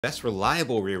Best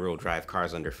reliable rear-wheel drive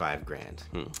cars under 5 grand.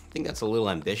 I think that's a little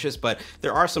ambitious, but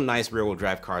there are some nice rear-wheel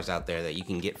drive cars out there that you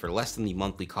can get for less than the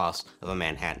monthly cost of a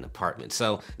Manhattan apartment.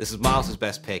 So this is Miles'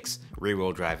 Best Picks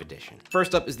rear-wheel drive edition.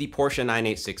 First up is the Porsche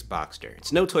 986 Boxster.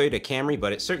 It's no Toyota Camry,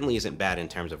 but it certainly isn't bad in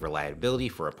terms of reliability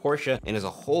for a Porsche and is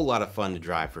a whole lot of fun to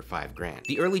drive for 5 grand.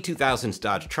 The early 2000s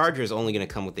Dodge Charger is only going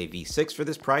to come with a V6 for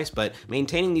this price, but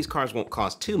maintaining these cars won't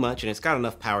cost too much and it's got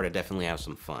enough power to definitely have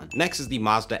some fun. Next is the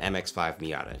Mazda MX-5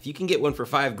 Miata. If you can get one for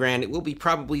 5 grand, it will be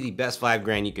probably the best 5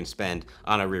 grand you can spend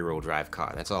on a rear-wheel drive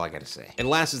car. That's all I gotta say. And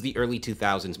last is the early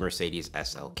 2000s Mercedes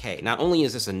SLK. Not only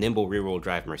is this a nimble rear-wheel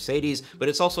drive Mercedes, but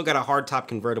it's also got a hardtop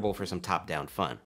convertible for some top-down fun.